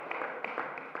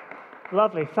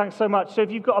Lovely, thanks so much. So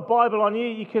if you've got a Bible on you,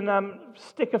 you can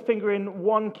stick a finger in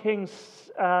 1 Kings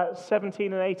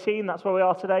 17 and 18. That's where we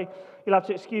are today. You'll have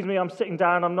to excuse me, I'm sitting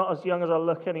down. I'm not as young as I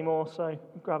look anymore, so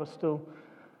grab a stool.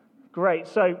 Great,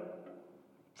 so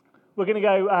we're going to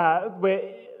go,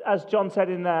 as John said,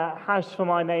 in the House for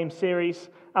My Name series,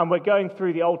 and we're going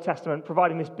through the Old Testament,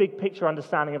 providing this big picture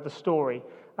understanding of the story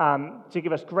to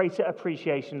give us greater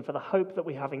appreciation for the hope that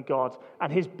we have in God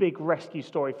and his big rescue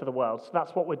story for the world. So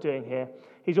that's what we're doing here.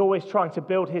 He's always trying to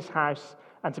build his house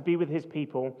and to be with his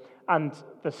people, and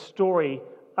the story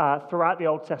throughout the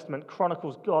Old Testament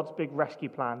chronicles God's big rescue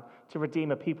plan to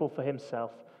redeem a people for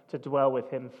himself, to dwell with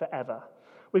him forever.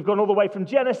 We've gone all the way from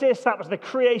Genesis, that was the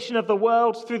creation of the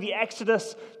world, through the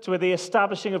Exodus to the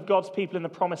establishing of God's people in the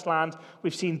Promised Land.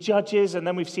 We've seen Judges, and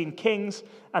then we've seen Kings,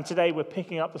 and today we're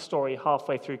picking up the story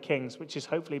halfway through Kings, which is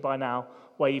hopefully by now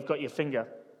where you've got your finger.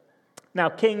 Now,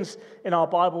 Kings in our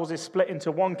Bibles is split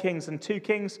into 1 Kings and 2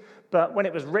 Kings, but when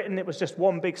it was written, it was just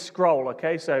one big scroll,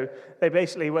 okay? So they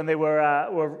basically, when they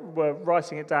were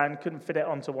writing it down, couldn't fit it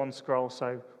onto one scroll,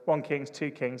 so 1 Kings,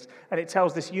 2 Kings. And it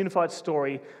tells this unified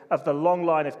story of the long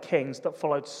line of kings that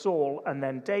followed Saul and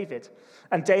then David.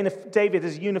 And David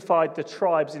has unified the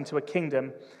tribes into a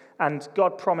kingdom, and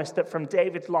God promised that from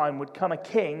David's line would come a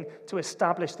king to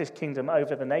establish this kingdom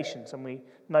over the nations. And we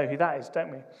know who that is,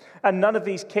 don't we? And none of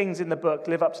these kings in the book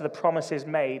live up to the promises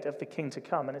made of the king to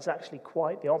come. And it's actually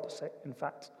quite the opposite, in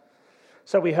fact.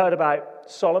 So we heard about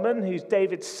Solomon, who's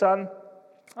David's son,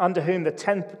 under whom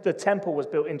the temple was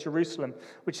built in Jerusalem,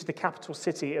 which is the capital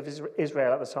city of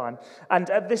Israel at the time. And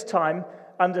at this time,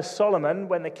 under Solomon,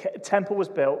 when the temple was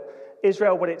built,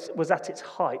 Israel was at its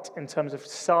height in terms of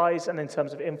size and in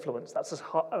terms of influence. That's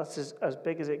as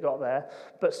big as it got there.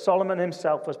 But Solomon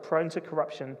himself was prone to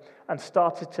corruption and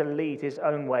started to lead his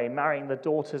own way, marrying the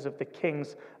daughters of the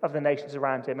kings of the nations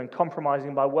around him and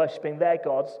compromising by worshipping their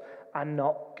gods and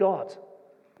not God.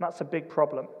 And that's a big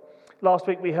problem. Last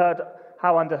week we heard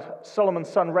how under Solomon's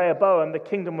son Rehoboam, the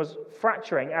kingdom was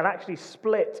fracturing and actually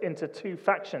split into two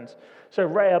factions. So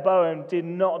Rehoboam did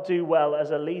not do well as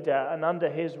a leader, and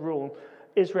under his rule,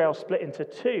 Israel split into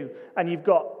two. And you've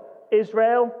got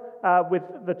Israel with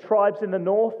the tribes in the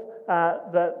north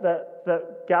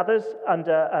that gathers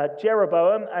under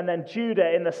Jeroboam, and then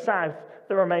Judah in the south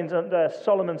that remains under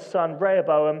Solomon's son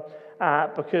Rehoboam,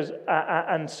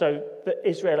 and so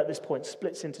Israel at this point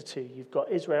splits into two. You've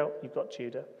got Israel, you've got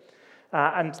Judah.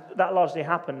 And that largely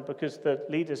happened because the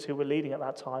leaders who were leading at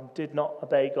that time did not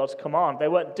obey God's command. They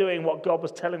weren't doing what God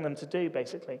was telling them to do,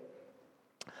 basically.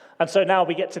 And so now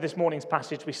we get to this morning's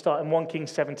passage. We start in 1 Kings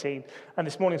 17, and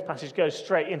this morning's passage goes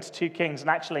straight into 2 Kings. And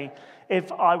actually,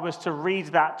 if I was to read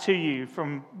that to you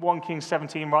from 1 Kings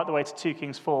 17 right the way to 2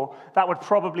 Kings 4, that would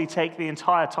probably take the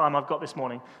entire time I've got this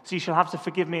morning. So you shall have to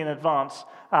forgive me in advance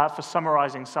for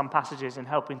summarizing some passages and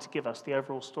helping to give us the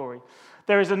overall story.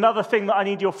 There is another thing that I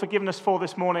need your forgiveness for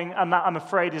this morning, and that, I'm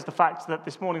afraid, is the fact that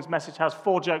this morning's message has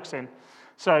 4 jokes in.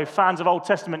 So fans of Old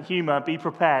Testament humor, be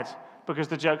prepared, because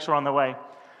the jokes are on the way.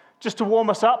 Just to warm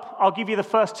us up, I'll give you the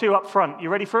first 2 up front. You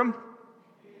ready for them?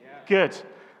 Yeah. Good.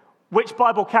 Which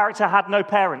Bible character had no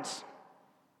parents?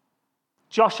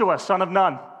 Joshua, son of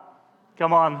Nun.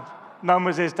 Come on. Nun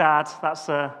was his dad. That's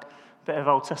a bit of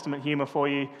Old Testament humor for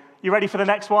you. You ready for the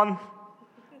next one?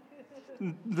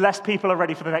 Less people are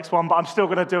ready for the next one, but I'm still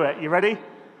going to do it. You ready?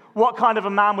 What kind of a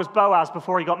man was Boaz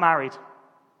before he got married?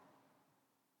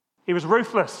 He was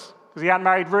ruthless, because he hadn't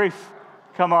married Ruth.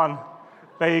 Come on.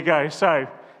 There you go. So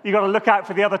you've got to look out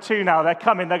for the other 2 now. They're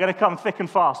coming. They're going to come thick and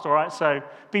fast, all right? So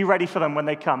be ready for them when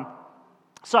they come.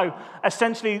 So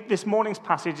essentially, this morning's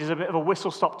passage is a bit of a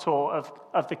whistle-stop tour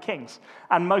of the kings.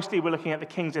 And mostly we're looking at the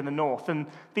kings in the north. And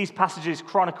these passages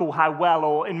chronicle how well,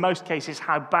 or in most cases,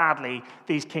 how badly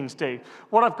these kings do.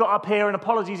 What I've got up here, and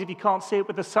apologies if you can't see it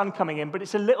with the sun coming in, but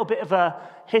it's a little bit of a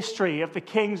history of the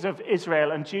kings of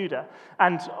Israel and Judah.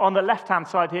 And on the left-hand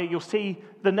side here, you'll see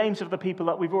the names of the people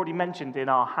that we've already mentioned in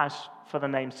our House for the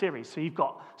Name series. So you've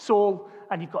got Saul,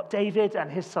 and you've got David and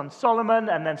his son Solomon,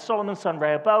 and then Solomon's son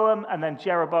Rehoboam, and then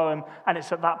Jeroboam, and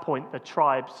it's at that point the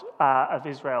tribes of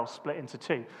Israel split into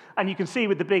 2. And you can see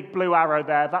with the big blue arrow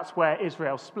there, that's where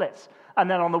Israel splits.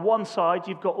 And then on the one side,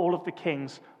 you've got all of the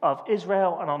kings of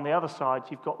Israel, and on the other side,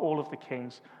 you've got all of the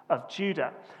kings of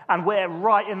Judah. And we're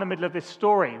right in the middle of this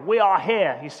story. We are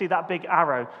here. You see that big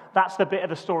arrow? That's the bit of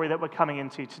the story that we're coming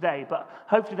into today. But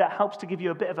hopefully that helps to give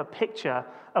you a bit of a picture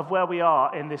of where we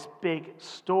are in this big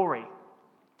story.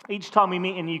 Each time we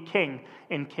meet a new king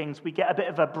in Kings, we get a bit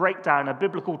of a breakdown, a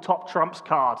biblical top trumps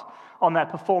card on their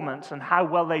performance and how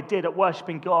well they did at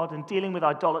worshiping God and dealing with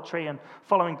idolatry and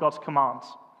following God's commands.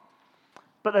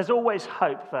 But there's always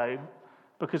hope, though,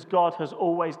 because God has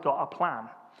always got a plan.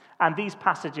 And in these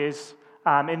passages,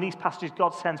 God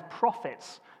sends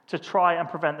prophets to try and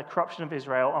prevent the corruption of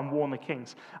Israel and warn the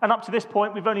kings. And up to this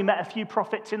point, we've only met a few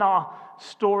prophets in our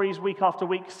stories week after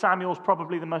week. Samuel's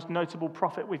probably the most notable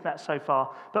prophet we've met so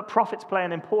far. But prophets play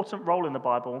an important role in the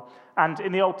Bible. And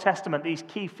in the Old Testament, these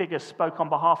key figures spoke on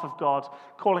behalf of God,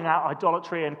 calling out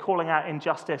idolatry and calling out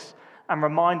injustice and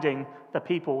reminding the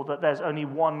people that there's only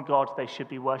one God they should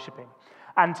be worshipping.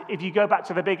 And if you go back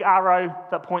to the big arrow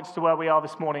that points to where we are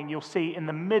this morning, you'll see in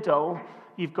the middle,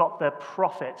 you've got the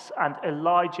prophets, and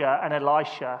Elijah and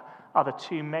Elisha are the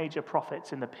two major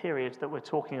prophets in the period that we're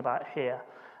talking about here.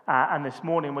 And this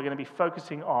morning, we're going to be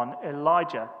focusing on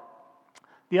Elijah.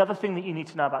 The other thing that you need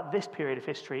to know about this period of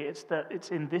history is that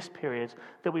it's in this period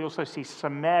that we also see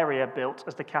Samaria built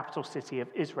as the capital city of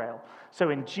Israel.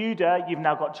 So in Judah, you've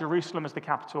now got Jerusalem as the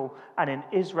capital, and in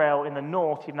Israel, in the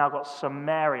north, you've now got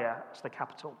Samaria as the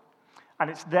capital. And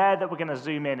it's there that we're going to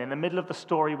zoom in the middle of the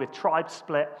story with tribes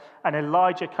split and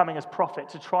Elijah coming as prophet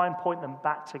to try and point them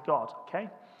back to God, okay?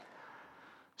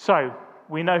 So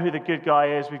we know who the good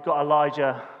guy is. We've got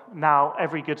Elijah. Now,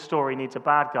 every good story needs a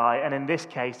bad guy, and in this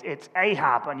case, it's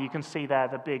Ahab, and you can see there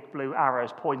the big blue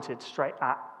arrows pointed straight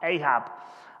at Ahab.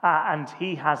 And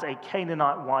he has a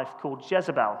Canaanite wife called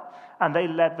Jezebel, and they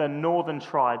led the northern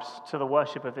tribes to the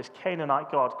worship of this Canaanite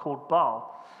god called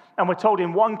Baal. And we're told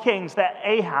in 1 Kings that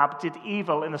Ahab did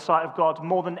evil in the sight of God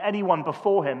more than anyone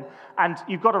before him. And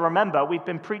you've got to remember, we've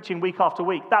been preaching week after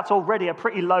week. That's already a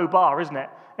pretty low bar, isn't it,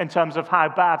 in terms of how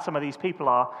bad some of these people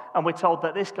are. And we're told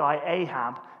that this guy,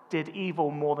 Ahab, did evil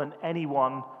more than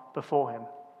anyone before him.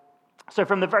 So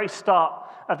from the very start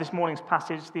of this morning's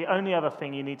passage, the only other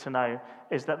thing you need to know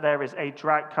is that there is a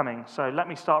drought coming. So let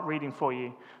me start reading for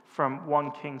you from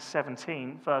 1 Kings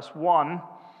 17, verse 1.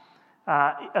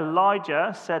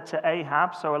 Elijah said to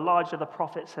Ahab, so Elijah the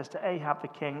prophet says to Ahab the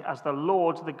king, as the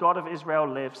Lord, the God of Israel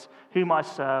lives, whom I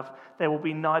serve, there will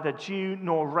be neither dew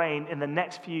nor rain in the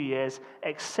next few years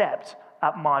except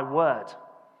at my word.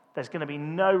 There's going to be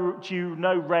no dew,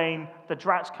 no rain, the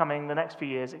drought's coming the next few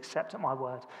years except at my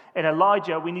word. In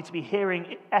Elijah, we need to be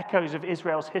hearing echoes of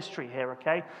Israel's history here,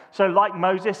 okay? So like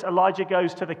Moses, Elijah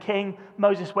goes to the king.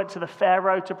 Moses went to the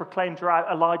Pharaoh to proclaim drought.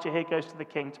 Elijah here goes to the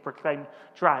king to proclaim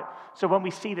drought. So when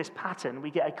we see this pattern,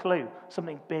 we get a clue.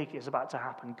 Something big is about to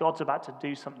happen. God's about to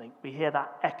do something. We hear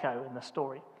that echo in the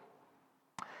story.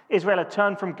 Israel had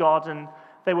turned from God and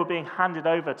they were being handed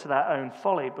over to their own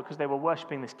folly because they were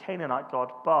worshipping this Canaanite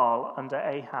god Baal under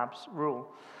Ahab's rule.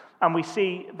 And we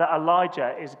see that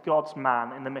Elijah is God's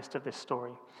man in the midst of this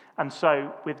story. And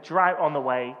so with drought on the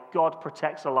way, God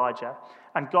protects Elijah.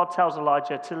 And God tells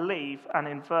Elijah to leave. And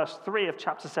in verse 3 of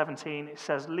chapter 17, it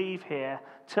says, leave here,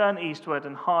 turn eastward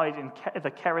and hide in the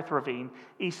Kerith ravine,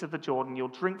 east of the Jordan. You'll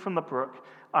drink from the brook,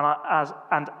 and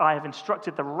I have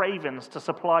instructed the ravens to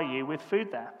supply you with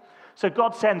food there. So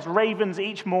God sends ravens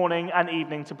each morning and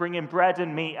evening to bring him bread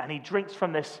and meat, and he drinks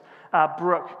from this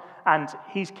brook, and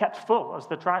he's kept full as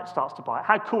the drought starts to bite.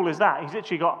 How cool is that?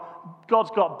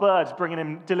 God's got birds bringing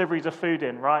him deliveries of food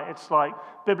in, right? It's like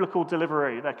biblical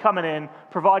delivery. They're coming in,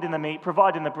 providing the meat,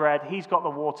 providing the bread. He's got the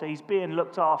water. He's being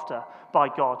looked after by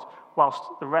God, whilst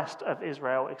the rest of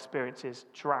Israel experiences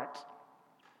drought.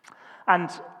 And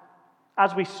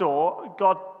as we saw,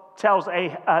 God tells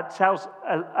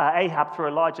Ahab through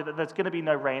Elijah that there's going to be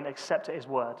no rain except at his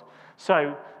word.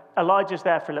 So Elijah's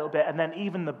there for a little bit, and then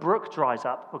even the brook dries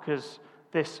up because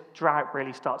this drought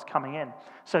really starts coming in.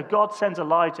 So God sends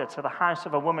Elijah to the house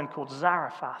of a woman called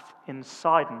Zarephath in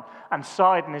Sidon. And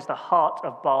Sidon is the heart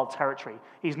of Baal territory.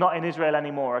 He's not in Israel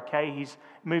anymore, okay? He's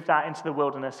moved out into the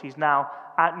wilderness. He's now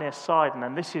out near Sidon,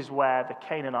 and this is where the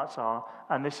Canaanites are,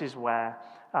 and this is where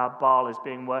Baal is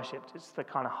being worshipped. It's the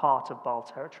kind of heart of Baal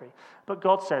territory. But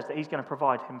God says that he's going to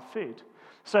provide him food.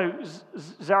 So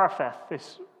Zarephath,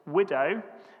 this widow,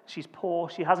 she's poor,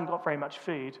 she hasn't got very much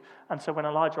food, and so when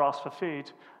Elijah asks for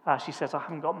food, she says, I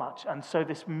haven't got much. And so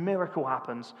this miracle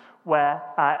happens where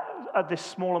this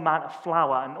small amount of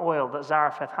flour and oil that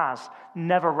Zarephath has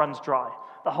never runs dry.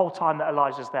 The whole time that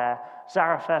Elijah's there,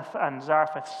 Zarephath and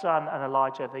Zarephath's son and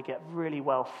Elijah, they get really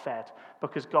well fed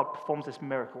because God performs this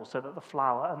miracle so that the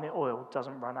flour and the oil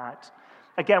doesn't run out.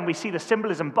 Again, we see the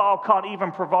symbolism. Baal can't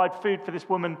even provide food for this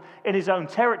woman in his own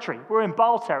territory. We're in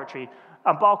Baal territory,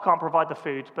 and Baal can't provide the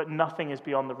food, but nothing is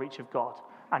beyond the reach of God.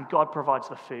 And God provides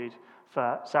the food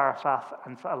for Zarephath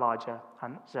and for Elijah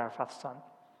and Zarephath's son.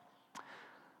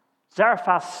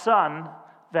 Zarephath's son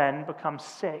then becomes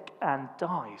sick and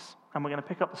dies. And we're going to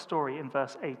pick up the story in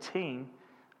verse 18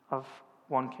 of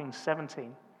 1 Kings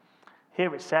 17.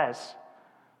 Here it says,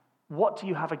 "What do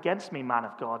you have against me, man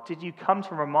of God? Did you come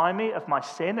to remind me of my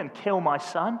sin and kill my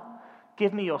son?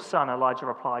 Give me your son," Elijah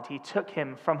replied. He took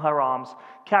him from her arms,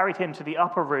 carried him to the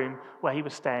upper room where he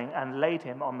was staying, and laid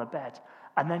him on the bed.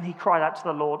 And then he cried out to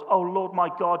the Lord, "Oh Lord my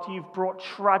God, you've brought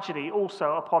tragedy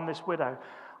also upon this widow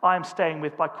I am staying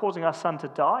with by causing our son to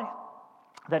die."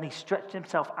 Then he stretched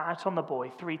himself out on the boy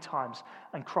 3 times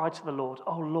and cried to the Lord,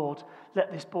 "Oh Lord,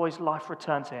 let this boy's life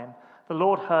return to him." The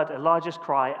Lord heard Elijah's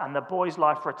cry, and the boy's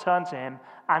life returned to him,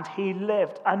 and he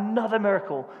lived. Another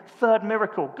miracle, 3rd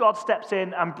miracle. God steps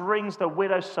in and brings the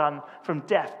widow's son from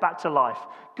death back to life.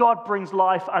 God brings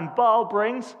life, and Baal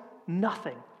brings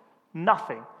nothing.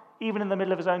 Nothing. Even in the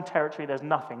middle of his own territory, there's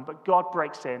nothing. But God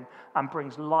breaks in and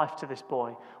brings life to this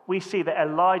boy. We see that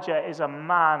Elijah is a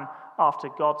man after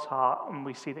God's heart, and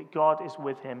we see that God is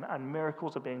with him, and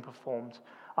miracles are being performed.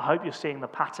 I hope you're seeing the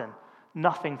pattern.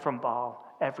 Nothing from Baal,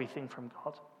 everything from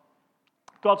God.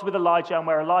 God's with Elijah, and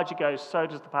where Elijah goes, so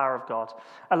does the power of God.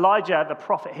 Elijah, the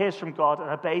prophet, hears from God and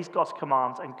obeys God's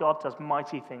commands, and God does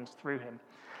mighty things through him.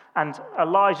 And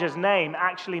Elijah's name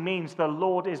actually means "the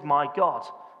Lord is my God."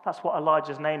 That's what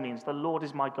Elijah's name means, "the Lord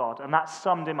is my God," and that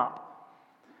summed him up.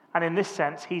 And in this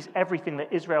sense, he's everything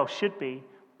that Israel should be,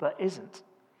 but isn't.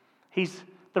 He's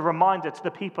the reminder to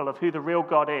the people of who the real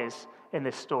God is in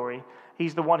this story.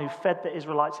 He's the one who fed the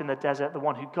Israelites in the desert, the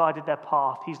one who guided their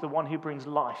path. He's the one who brings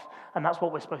life. And that's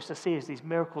what we're supposed to see as these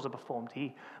miracles are performed.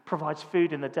 He provides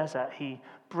food in the desert. He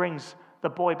brings the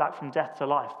boy back from death to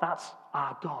life. That's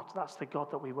our God. That's the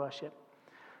God that we worship.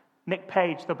 Nick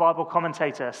Page, the Bible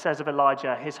commentator, says of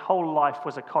Elijah, his whole life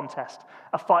was a contest,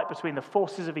 a fight between the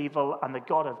forces of evil and the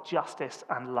God of justice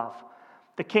and love.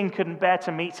 The king couldn't bear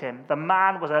to meet him. The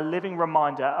man was a living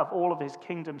reminder of all of his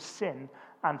kingdom's sin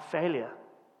and failure.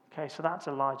 Okay, so that's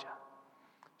Elijah.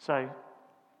 So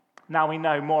now we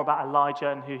know more about Elijah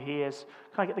and who he is.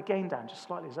 Can I get the gain down just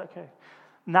slightly? Is that okay?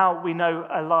 Now we know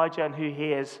Elijah and who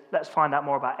he is. Let's find out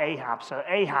more about Ahab. So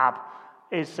Ahab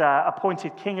is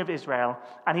appointed king of Israel,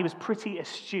 and he was pretty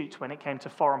astute when it came to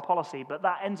foreign policy, but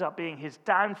that ends up being his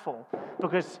downfall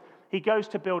because he goes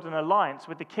to build an alliance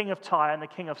with the king of Tyre and the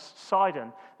king of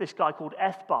Sidon, this guy called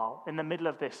Ethbaal, in the middle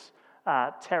of this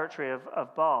territory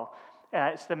of Baal.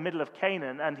 It's the middle of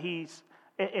Canaan, and he's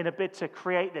in a bid to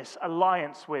create this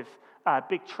alliance with a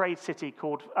big trade city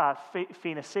called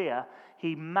Phoenicia.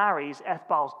 He marries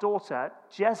Ethbaal's daughter,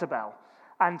 Jezebel.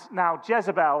 And now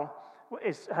Jezebel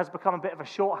has become a bit of a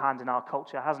shorthand in our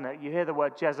culture, hasn't it? You hear the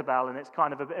word Jezebel, and it's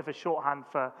kind of a bit of a shorthand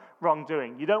for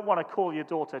wrongdoing. You don't want to call your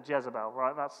daughter Jezebel,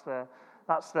 right?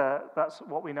 That's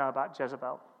what we know about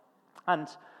Jezebel. And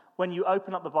when you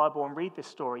open up the Bible and read this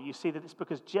story, you see that it's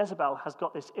because Jezebel has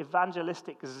got this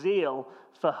evangelistic zeal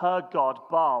for her god,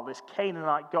 Baal, this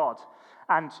Canaanite god.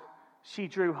 And she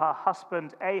drew her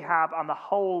husband, Ahab, and the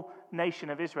whole nation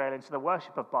of Israel into the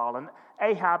worship of Baal. And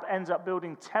Ahab ends up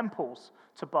building temples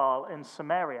to Baal in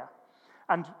Samaria.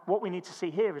 And what we need to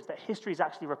see here is that history is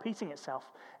actually repeating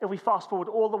itself. If we fast forward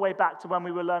all the way back to when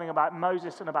we were learning about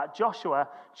Moses and about Joshua,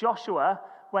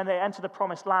 when they enter the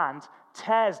promised land,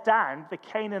 tears down the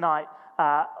Canaanite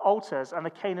altars and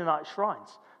the Canaanite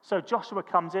shrines. So Joshua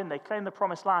comes in, they claim the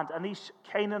promised land, and these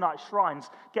Canaanite shrines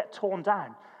get torn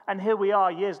down. And here we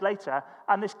are years later,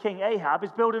 and this king Ahab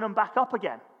is building them back up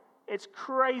again. It's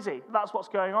crazy. That's what's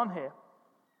going on here.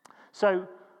 So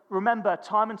remember,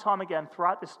 time and time again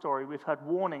throughout this story, we've heard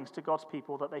warnings to God's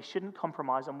people that they shouldn't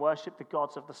compromise and worship the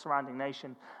gods of the surrounding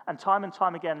nation. And time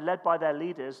again, led by their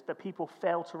leaders, the people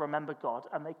fail to remember God,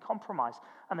 and they compromise,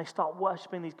 and they start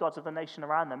worshiping these gods of the nation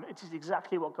around them. It is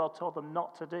exactly what God told them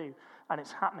not to do, and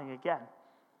it's happening again.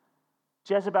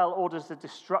 Jezebel orders the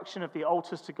destruction of the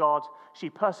altars to God. She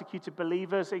persecuted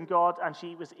believers in God, and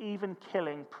she was even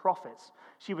killing prophets.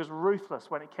 She was ruthless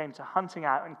when it came to hunting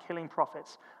out and killing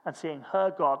prophets and seeing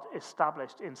her God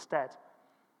established instead.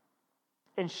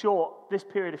 In short, this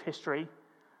period of history,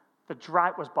 the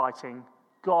drought was biting,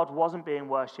 God wasn't being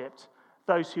worshipped,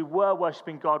 those who were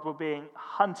worshipping God were being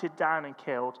hunted down and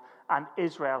killed, and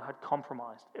Israel had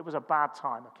compromised. It was a bad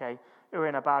time, okay? They were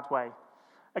in a bad way.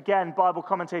 Again, Bible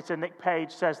commentator Nick Page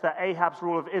says that Ahab's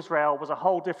rule of Israel was a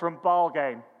whole different ball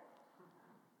game.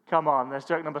 Come on, there's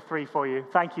joke number 3 for you.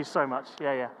 Thank you so much.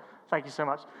 Yeah. Thank you so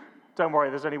much. Don't worry,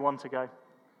 there's only one to go.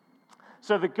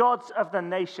 So the gods of the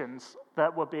nations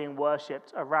that were being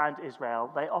worshipped around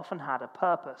Israel, they often had a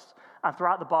purpose. And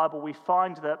throughout the Bible, we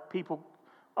find that people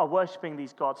are worshipping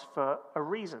these gods for a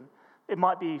reason. It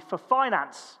might be for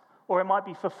finance, or it might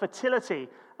be for fertility.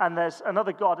 And there's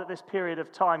another god at this period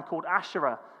of time called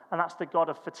Asherah, and that's the god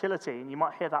of fertility. And you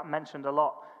might hear that mentioned a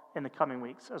lot in the coming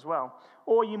weeks as well.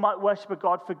 Or you might worship a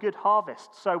God for good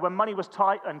harvest. So when money was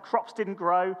tight and crops didn't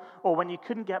grow, or when you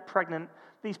couldn't get pregnant,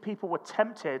 these people were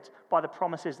tempted by the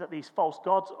promises that these false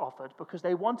gods offered because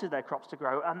they wanted their crops to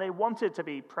grow and they wanted to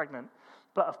be pregnant.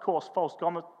 But of course, false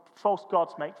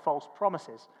gods make false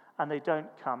promises and they don't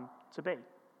come to be.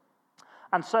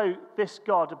 And so this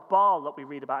god, Baal, that we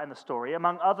read about in the story,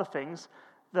 among other things,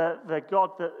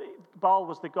 Baal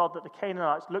was the god that the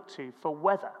Canaanites looked to for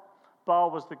weather.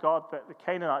 Baal was the god that the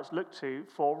Canaanites looked to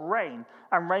for rain.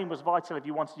 And rain was vital if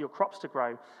you wanted your crops to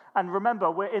grow. And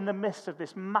remember, we're in the midst of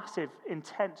this massive,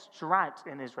 intense drought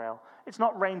in Israel. It's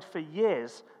not rained for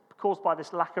years, caused by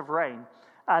this lack of rain.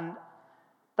 And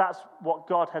that's what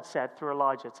God had said through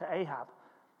Elijah to Ahab.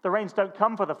 The rains don't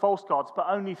come for the false gods, but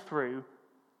only through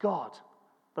God,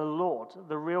 the Lord,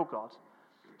 the real God.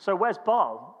 So where's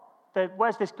Baal?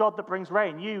 Where's this God that brings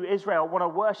rain? You, Israel, want to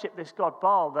worship this God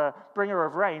Baal, the bringer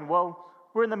of rain. Well,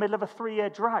 we're in the middle of a 3-year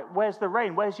drought. Where's the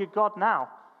rain? Where's your God now?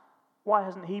 Why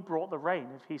hasn't he brought the rain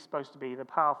if he's supposed to be the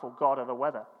powerful God of the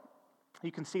weather?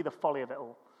 You can see the folly of it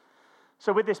all.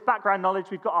 So with this background knowledge,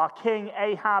 we've got our king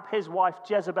Ahab, his wife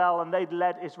Jezebel, and they'd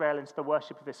led Israel into the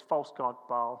worship of this false god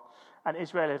Baal. And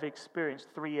Israel have experienced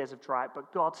 3 years of drought,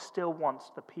 but God still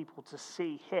wants the people to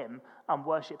see him and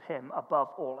worship him above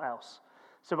all else.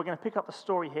 So we're going to pick up the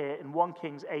story here in 1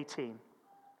 Kings 18.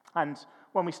 And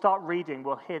when we start reading,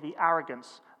 we'll hear the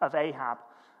arrogance of Ahab.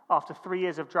 After 3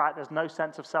 years of drought, there's no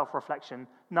sense of self-reflection.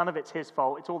 None of it's his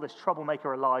fault. It's all this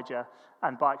troublemaker Elijah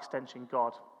and, by extension,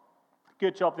 God.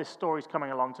 Good job this story's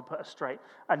coming along to put us straight.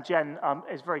 And Jen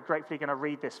is very gratefully going to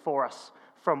read this for us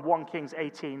from 1 Kings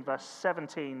 18, verse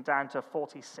 17 down to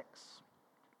 46.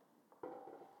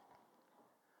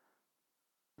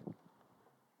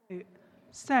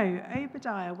 So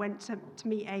Obadiah went to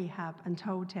meet Ahab and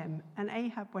told him, and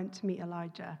Ahab went to meet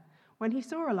Elijah. When he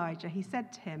saw Elijah, he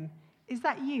said to him, "Is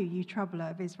that you troubler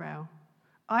of Israel?"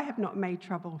 "I have not made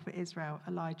trouble for Israel,"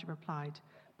 Elijah replied,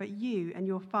 "but you and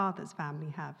your father's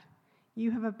family have.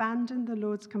 You have abandoned the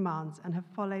Lord's commands and have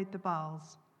followed the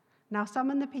Baals. Now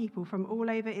summon the people from all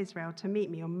over Israel to meet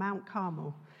me on Mount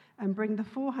Carmel, and bring the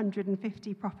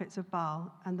 450 prophets of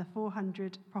Baal and the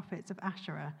 400 prophets of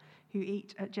Asherah who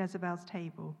eat at Jezebel's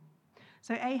table."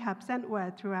 So Ahab sent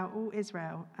word throughout all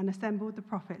Israel and assembled the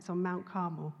prophets on Mount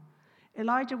Carmel.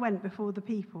 Elijah went before the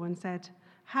people and said,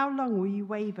 "How long will you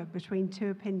waver between two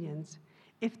opinions?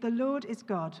 If the Lord is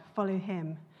God, follow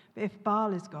him, but if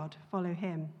Baal is God, follow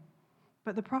him."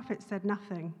 But the prophets said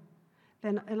nothing.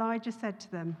 Then Elijah said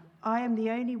to them, "I am the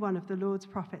only one of the Lord's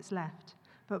prophets left,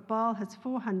 but Baal has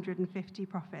 450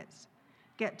 prophets.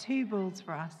 Get 2 bulls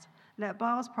for us. Let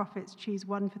Baal's prophets choose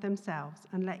one for themselves,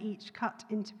 and let each cut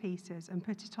into pieces and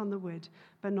put it on the wood,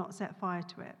 but not set fire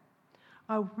to it.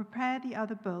 I will prepare the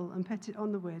other bull and put it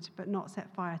on the wood, but not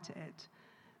set fire to it.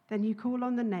 Then you call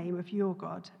on the name of your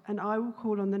God, and I will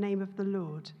call on the name of the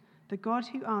Lord, the God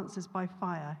who answers by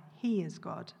fire. He is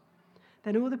God."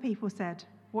 Then all the people said,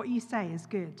 "What you say is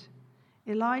good."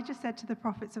 Elijah said to the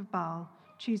prophets of Baal,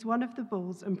 "Choose one of the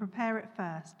bulls and prepare it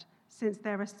first, since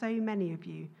there are so many of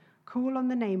you. Call on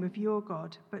the name of your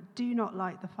God, but do not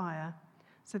light the fire."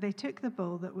 So they took the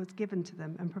bull that was given to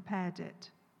them and prepared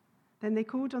it. Then they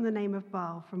called on the name of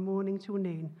Baal from morning till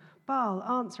noon. "Baal,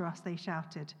 answer us," they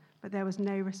shouted, but there was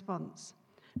no response.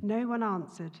 No one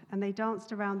answered, and they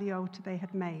danced around the altar they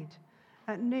had made.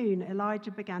 At noon,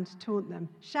 Elijah began to taunt them.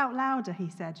 "Shout louder," he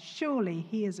said. "Surely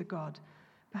he is a god.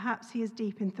 Perhaps he is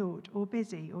deep in thought, or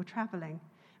busy, or traveling.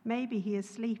 Maybe he is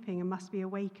sleeping and must be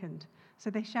awakened." So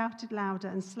they shouted louder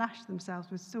and slashed themselves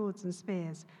with swords and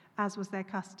spears, as was their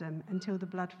custom, until the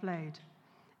blood flowed.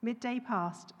 Midday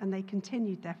passed, and they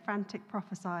continued their frantic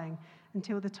prophesying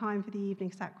until the time for the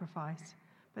evening sacrifice.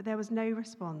 But there was no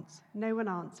response, no one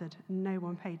answered, and no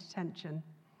one paid attention.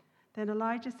 Then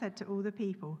Elijah said to all the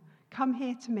people, "Come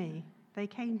here to me." They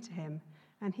came to him,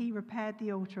 and he repaired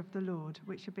the altar of the Lord,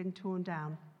 which had been torn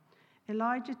down.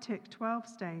 Elijah took 12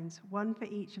 stones, one for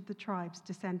each of the tribes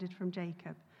descended from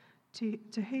Jacob,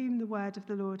 to whom the word of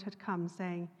the Lord had come,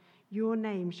 saying, "Your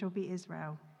name shall be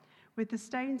Israel." With the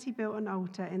stones he built an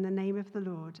altar in the name of the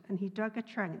Lord, and he dug a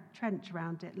trench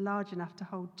around it large enough to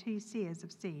hold 2 seahs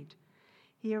of seed.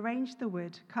 He arranged the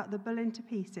wood, cut the bull into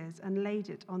pieces, and laid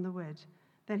it on the wood.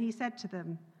 Then he said to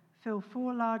them, "Fill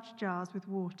 4 large jars with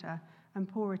water and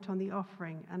pour it on the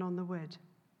offering and on the wood."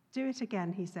 "Do it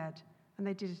again," he said, and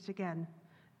they did it again.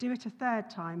 "Do it a 3rd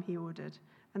time," he ordered,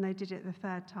 and they did it the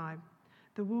 3rd time.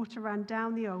 The water ran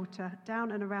down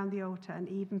and around the altar, and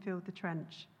even filled the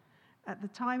trench. At the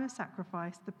time of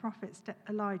sacrifice, the prophet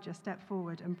Elijah stepped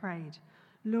forward and prayed,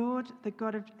 "Lord, the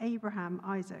God of Abraham,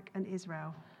 Isaac, and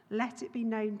Israel, Let it be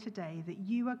known today that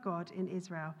you are God in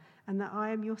Israel, and that I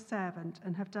am your servant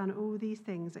and have done all these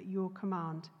things at your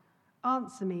command.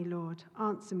 Answer me, Lord,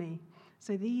 answer me,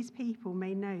 so these people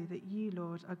may know that you,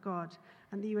 Lord, are God,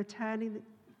 and that you are turning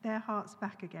their hearts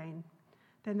back again."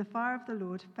 Then the fire of the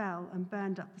Lord fell and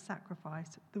burned up the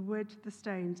sacrifice, the wood, the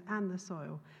stones, and the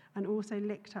soil, and also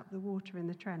licked up the water in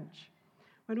the trench.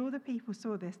 When all the people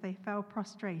saw this, they fell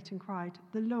prostrate and cried,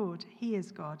 "The Lord, he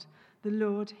is God. The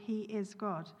Lord, he is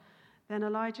God." Then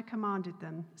Elijah commanded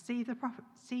them, "Seize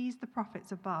the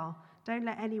prophets of Baal. Don't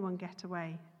let anyone get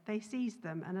away." They seized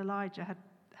them, and Elijah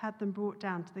had them brought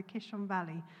down to the Kishon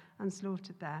Valley and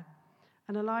slaughtered there.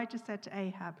 And Elijah said to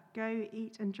Ahab, "Go,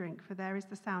 eat and drink, for there is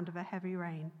the sound of a heavy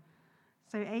rain."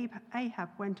 So Ahab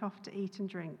went off to eat and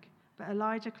drink, but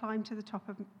Elijah climbed to the top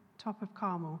of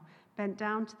Carmel, bent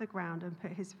down to the ground and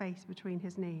put his face between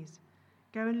his knees.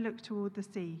 "Go and look toward the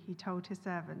sea," he told his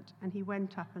servant, and he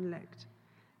went up and looked.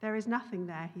 "There is nothing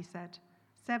there," he said.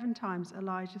 7 times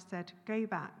Elijah said, "Go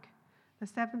back." The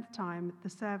 7th time the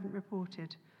servant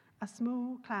reported,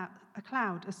 a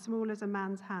cloud as small as a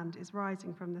man's hand is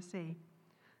rising from the sea."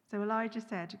 So Elijah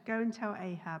said, "Go and tell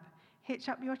Ahab, hitch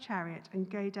up your chariot and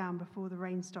go down before the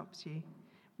rain stops you."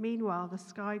 Meanwhile, the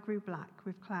sky grew black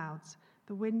with clouds.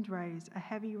 The wind rose, a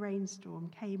heavy rainstorm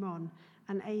came on,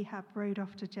 and Ahab rode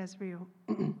off to Jezreel.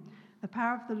 The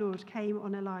power of the Lord came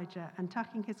on Elijah, and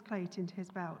tucking his cloak into his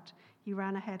belt, he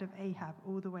ran ahead of Ahab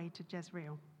all the way to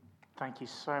Jezreel. Thank you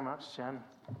so much, Jen.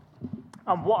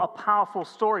 And what a powerful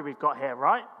story we've got here,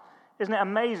 right? Isn't it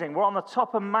amazing? We're on the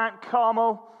top of Mount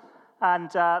Carmel, and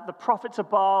the prophets of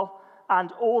Baal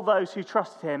and all those who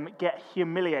trusted him get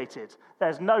humiliated.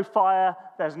 There's no fire,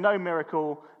 there's no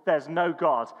miracle, there's no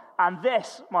God. And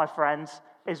this, my friends,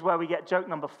 is where we get joke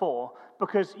number 4,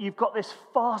 because you've got this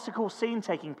farcical scene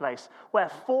taking place where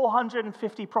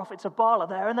 450 prophets of Baal are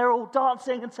there, and they're all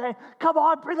dancing and saying, "Come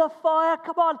on, bring the fire,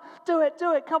 come on, do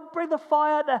it, come bring the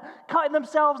fire." They're cutting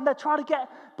themselves and they're trying to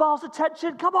get Baal's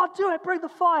attention. "Come on, do it, bring the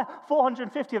fire."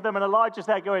 450 of them, and Elijah's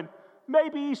there going,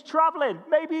 "Maybe he's traveling,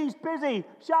 maybe he's busy,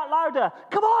 shout louder.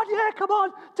 Come on, yeah, come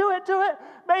on, do it.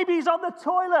 Maybe he's on the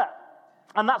toilet."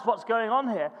 And that's what's going on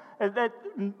here.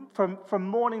 From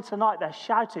morning to night, they're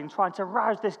shouting, trying to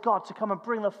rouse this God to come and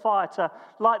bring the fire to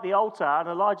light the altar. And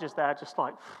Elijah's there just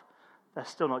like, they're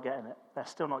still not getting it. They're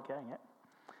still not getting it.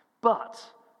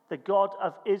 But the God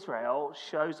of Israel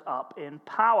shows up in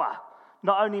power,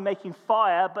 not only making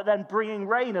fire, but then bringing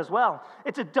rain as well.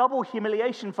 It's a double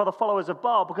humiliation for the followers of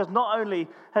Baal, because not only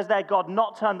has their God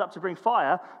not turned up to bring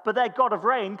fire, but their God of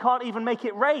rain can't even make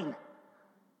it rain.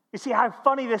 You see how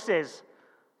funny this is?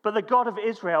 But the God of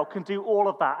Israel can do all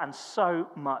of that and so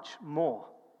much more.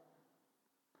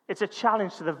 It's a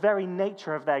challenge to the very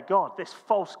nature of their God, this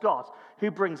false God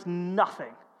who brings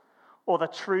nothing, or the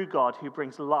true God who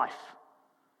brings life.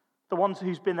 The one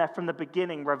who's been there from the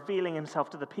beginning, revealing himself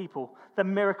to the people, the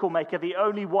miracle maker, the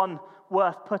only one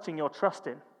worth putting your trust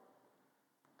in.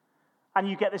 And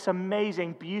you get this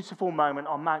amazing, beautiful moment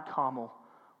on Mount Carmel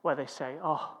where they say,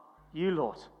 "Oh, you,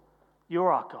 Lord,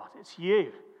 you're our God. It's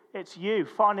you. It's you."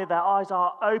 Finally, their eyes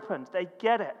are opened. They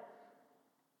get it.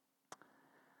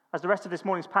 As the rest of this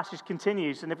morning's passage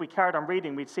continues, and if we carried on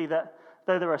reading, we'd see that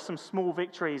though there are some small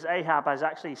victories, Ahab is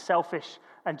actually selfish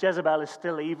and Jezebel is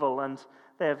still evil, and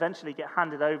they eventually get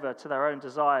handed over to their own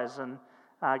desires. And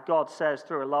God says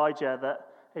through Elijah that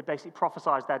it basically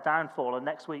prophesies their downfall. And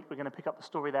next week, we're going to pick up the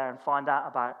story there and find out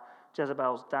about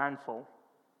Jezebel's downfall.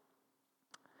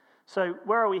 So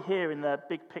where are we here in the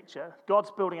big picture?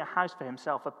 God's building a house for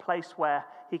himself, a place where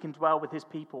he can dwell with his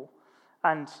people.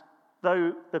 And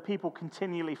though the people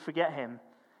continually forget him,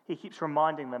 he keeps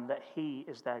reminding them that he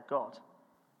is their God.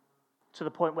 To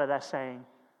the point where they're saying,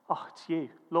 "Oh, it's you,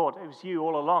 Lord, it was you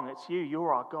all along. It's you,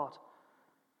 you're our God."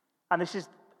 And this is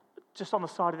just on the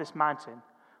side of this mountain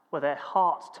where their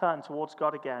hearts turn towards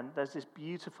God again. There's this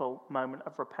beautiful moment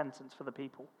of repentance for the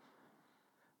people.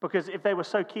 Because if they were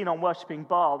so keen on worshipping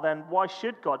Baal, then why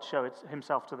should God show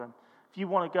himself to them? If you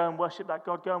want to go and worship that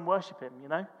God, go and worship him, you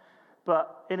know?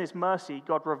 But in his mercy,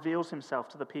 God reveals himself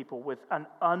to the people with an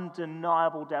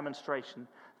undeniable demonstration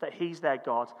that he's their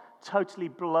God, totally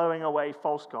blowing away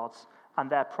false gods and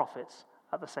their prophets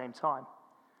at the same time.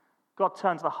 God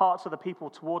turns the hearts of the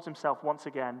people towards himself once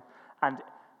again, and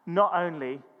not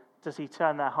only does he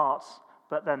turn their hearts,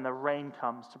 but then the rain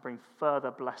comes to bring further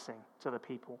blessing to the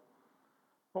people.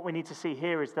 What we need to see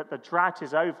here is that the drought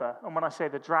is over. And when I say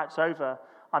the drought's over,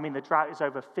 I mean the drought is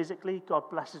over physically. God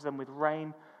blesses them with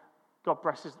rain. God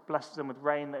blesses them with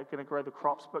rain that are going to grow the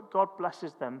crops. But God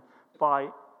blesses them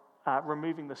by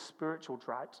removing the spiritual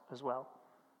drought as well.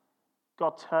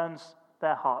 God turns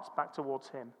their hearts back towards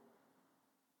him.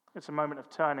 It's a moment of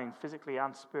turning physically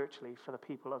and spiritually for the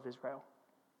people of Israel.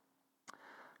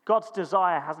 God's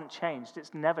desire hasn't changed.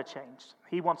 It's never changed.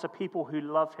 He wants a people who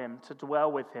love him to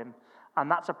dwell with him, and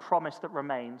that's a promise that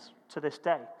remains to this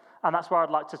day. And that's where I'd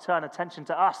like to turn attention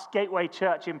to us, Gateway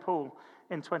Church in Poole,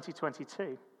 in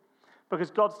 2022. Because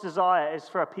God's desire is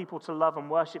for a people to love and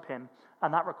worship him,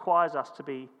 and that requires us to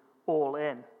be all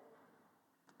in.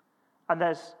 And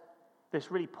there's this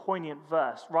really poignant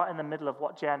verse right in the middle of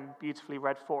what Jen beautifully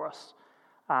read for us.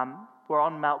 We're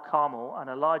on Mount Carmel, and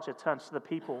Elijah turns to the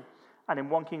people, and in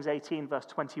 1 Kings 18, verse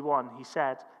 21,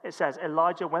 it says,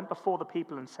 Elijah went before the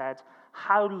people and said,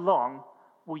 "How long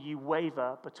will you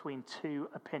waver between two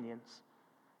opinions?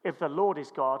 If the Lord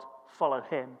is God, follow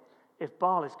him. If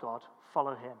Baal is God,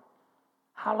 follow him."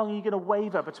 How long are you going to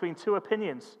waver between two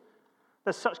opinions?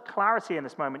 There's such clarity in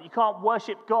this moment. You can't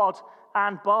worship God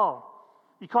and Baal.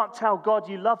 You can't tell God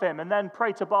you love him and then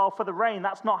pray to Baal for the rain.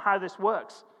 That's not how this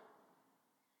works.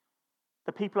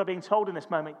 The people are being told in this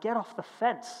moment, get off the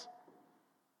fence.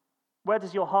 Where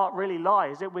does your heart really lie?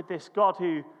 Is it with this God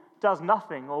who does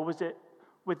nothing, or was it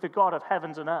with the God of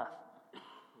heavens and earth?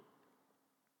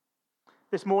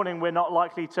 This morning, we're not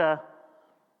likely to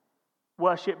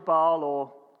worship Baal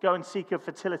or go and seek a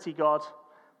fertility god.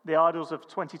 The idols of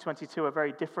 2022 are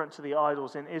very different to the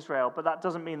idols in Israel, but that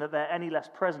doesn't mean that they're any less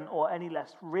present or any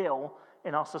less real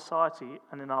in our society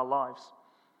and in our lives.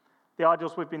 The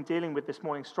idols we've been dealing with this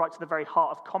morning strike to the very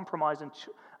heart of compromise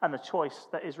and the choice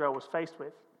that Israel was faced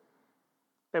with.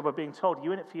 They were being told, are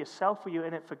you in it for yourself or are you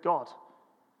in it for God?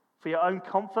 For your own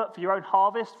comfort, for your own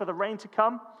harvest, for the rain to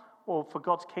come, or for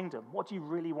God's kingdom? What do you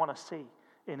really want to see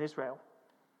in Israel?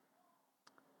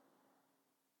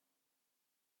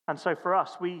 And so for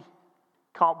us, we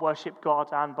can't worship God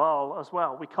and Baal as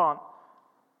well. We can't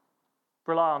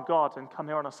rely on God and come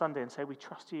here on a Sunday and say, we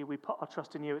trust you, we put our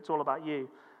trust in you, it's all about you,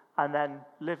 and then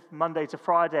live Monday to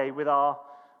Friday with our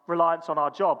reliance on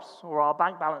our jobs or our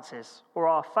bank balances or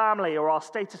our family or our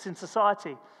status in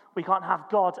society. We can't have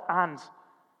God and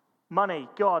money,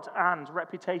 God and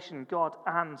reputation, God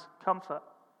and comfort.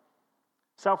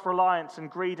 Self-reliance and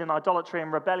greed and idolatry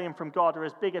and rebellion from God are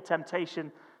as big a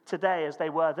temptation today as they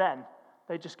were then.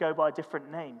 They just go by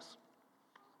different names.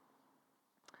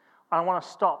 I want to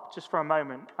stop just for a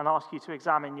moment and ask you to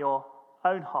examine your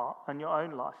own heart and your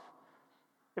own life.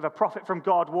 If a prophet from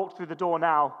God walked through the door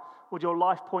now, would your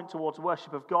life point towards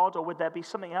worship of God, or would there be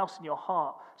something else in your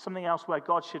heart, something else where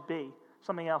God should be,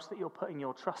 something else that you're putting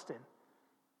your trust in?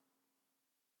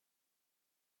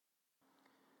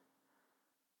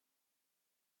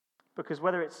 Because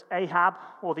whether it's Ahab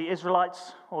or the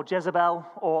Israelites or Jezebel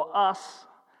or us,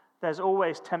 there's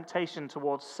always temptation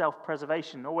towards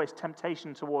self-preservation, always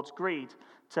temptation towards greed,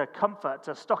 to comfort,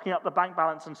 to stocking up the bank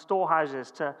balance and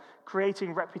storehouses, to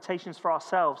creating reputations for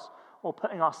ourselves or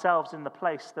putting ourselves in the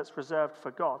place that's reserved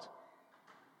for God.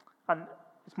 And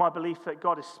it's my belief that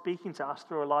God is speaking to us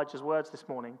through Elijah's words this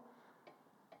morning.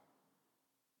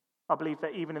 I believe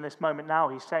that even in this moment now,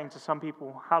 he's saying to some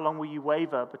people, how long will you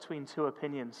waver between two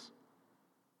opinions?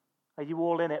 Are you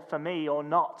all in it for me or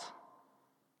not?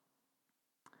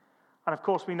 And of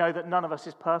course, we know that none of us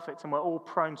is perfect, and we're all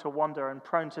prone to wander and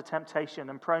prone to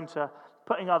temptation and prone to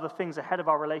putting other things ahead of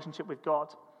our relationship with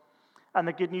God. And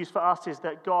the good news for us is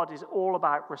that God is all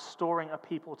about restoring a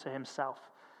people to himself.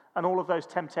 And all of those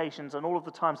temptations and all of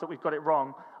the times that we've got it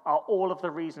wrong are all of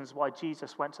the reasons why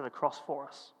Jesus went to the cross for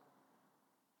us.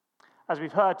 As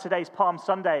we've heard, today's Palm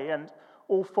Sunday, and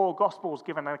all four Gospels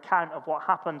give an account of what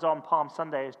happened on Palm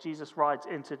Sunday as Jesus rides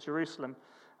into Jerusalem.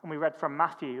 And we read from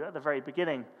Matthew at the very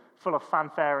beginning, full of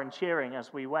fanfare and cheering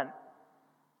as we went.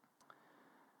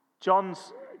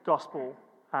 John's Gospel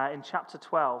in chapter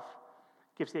 12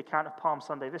 gives the account of Palm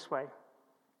Sunday this way.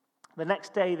 The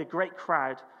next day, the great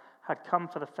crowd that had come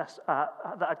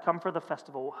for the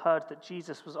festival heard that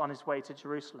Jesus was on his way to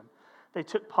Jerusalem. They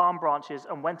took palm branches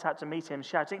and went out to meet him,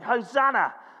 shouting,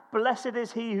 "Hosanna! Blessed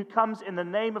is he who comes in the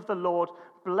name of the Lord.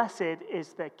 Blessed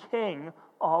is the King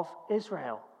of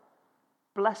Israel."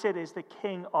 Blessed is the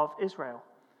King of Israel.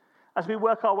 As we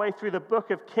work our way through the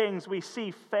book of Kings, we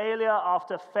see failure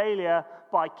after failure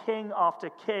by king after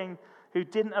king who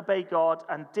didn't obey God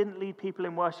and didn't lead people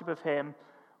in worship of him.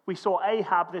 We saw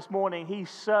Ahab this morning. He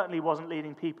certainly wasn't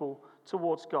leading people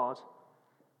towards God.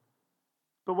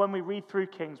 But when we read through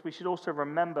Kings, we should also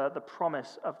remember the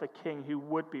promise of the king who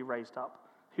would be raised up,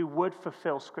 who would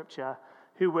fulfill Scripture,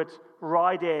 who would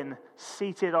ride in,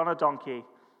 seated on a donkey,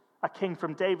 a king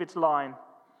from David's line,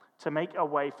 to make a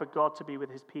way for God to be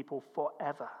with his people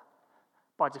forever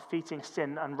by defeating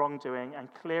sin and wrongdoing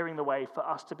and clearing the way for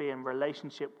us to be in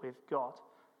relationship with God.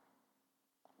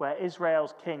 Where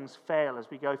Israel's kings fail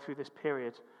as we go through this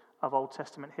period, of Old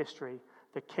Testament history,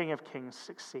 the King of Kings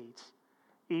succeeds,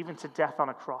 even to death on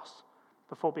a cross,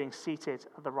 before being seated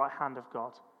at the right hand of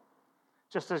God.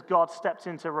 Just as God stepped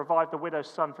in to revive the widow's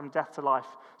son from death to life,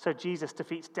 so Jesus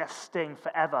defeats death's sting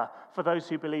forever for those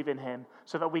who believe in him,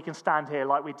 so that we can stand here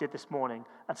like we did this morning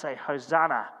and say,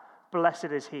 Hosanna, blessed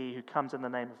is he who comes in the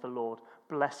name of the Lord.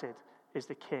 Blessed is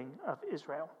the King of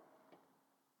Israel.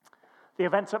 The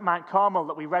events at Mount Carmel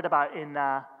that we read about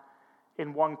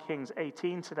in 1 Kings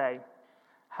 18 today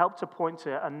help to point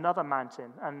to another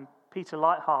mountain. And Peter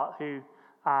Lightheart, who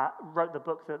wrote the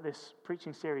book that this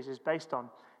preaching series is based on,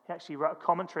 he actually wrote a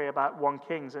commentary about 1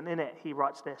 Kings, and in it he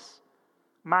writes this: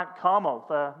 Mount Carmel,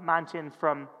 the mountain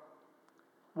from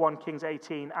 1 Kings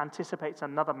 18, anticipates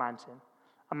another mountain,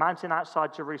 a mountain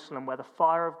outside Jerusalem where the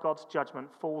fire of God's judgment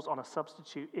falls on a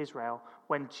substitute Israel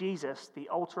when Jesus, the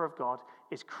altar of God,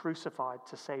 is crucified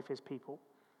to save his people.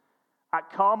 At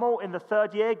Carmel, in the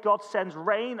third year, God sends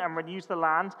rain and renews the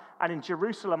land, and in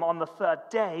Jerusalem on the third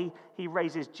day, he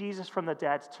raises Jesus from the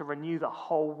dead to renew the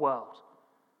whole world.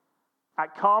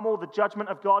 At Carmel, the judgment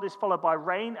of God is followed by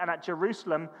rain, and at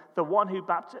Jerusalem, the one who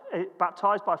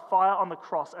baptized by fire on the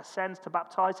cross ascends to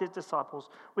baptize his disciples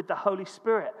with the Holy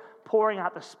Spirit, pouring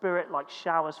out the Spirit like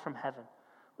showers from heaven.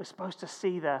 We're supposed to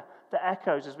see the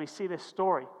echoes as we see this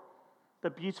story, the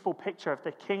beautiful picture of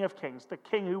the King of Kings, the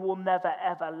King who will never,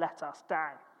 ever let us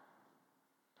down.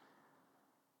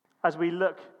 As we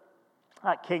look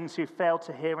at kings who failed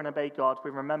to hear and obey God, we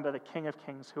remember the King of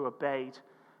Kings who obeyed,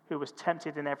 who was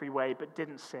tempted in every way but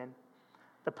didn't sin.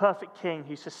 The perfect king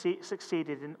who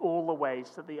succeeded in all the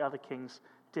ways that the other kings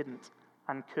didn't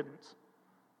and couldn't.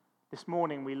 This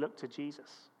morning we look to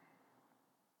Jesus.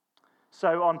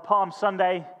 So on Palm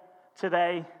Sunday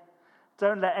today,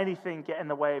 don't let anything get in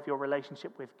the way of your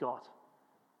relationship with God.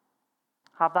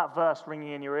 Have that verse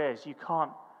ringing in your ears. You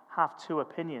can't have two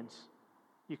opinions.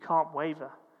 You can't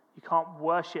waver. You can't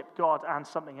worship God and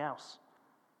something else.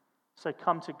 So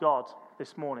come to God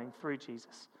this morning through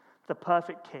Jesus, the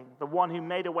perfect King, the one who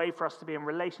made a way for us to be in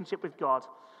relationship with God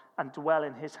and dwell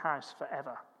in his house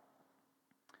forever.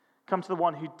 Come to the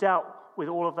one who dealt with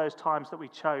all of those times that we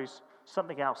chose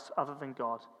something else other than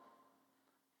God.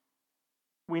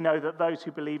 We know that those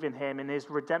who believe in him, in his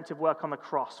redemptive work on the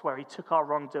cross, where he took our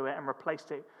wrongdoing and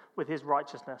replaced it with his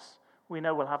righteousness, we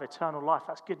know we'll have eternal life.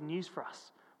 That's good news for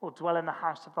us. We'll dwell in the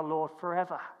house of the Lord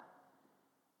forever.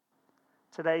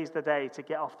 Today's the day to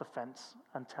get off the fence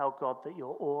and tell God that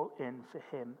you're all in for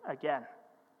him again.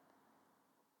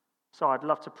 So I'd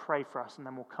love to pray for us, and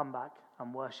then we'll come back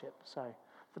and worship. So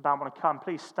if the band want to come,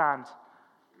 please stand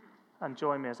and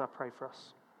join me as I pray for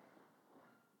us.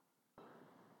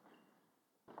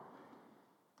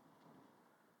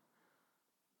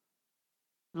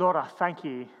 Lord, I thank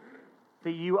you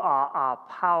that you are our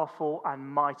powerful and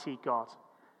mighty God,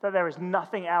 that there is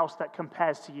nothing else that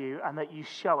compares to you, and that you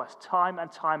show us time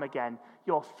and time again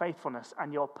your faithfulness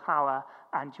and your power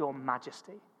and your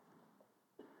majesty.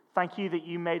 Thank you that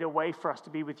you made a way for us to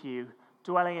be with you,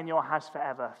 dwelling in your house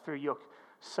forever through your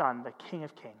Son, the King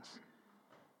of Kings.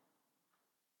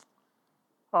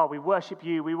 Oh, we worship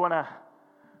you. We want to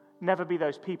never be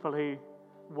those people who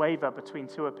waver between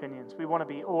two opinions. We want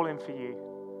to be all in for you.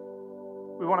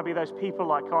 We want to be those people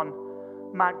like on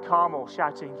Mount Carmel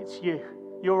shouting, it's you.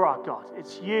 You're our God.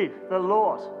 It's you, the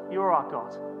Lord. You're our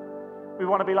God. We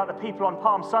want to be like the people on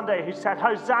Palm Sunday who said,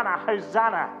 Hosanna,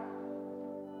 Hosanna.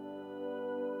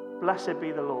 Blessed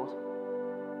be the Lord.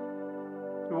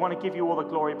 We want to give you all the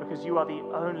glory because you are the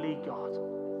only God.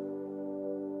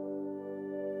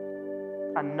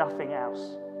 And nothing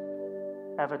else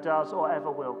ever does or ever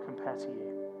will compare to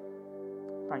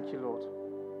you. Thank you, Lord.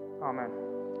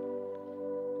 Amen.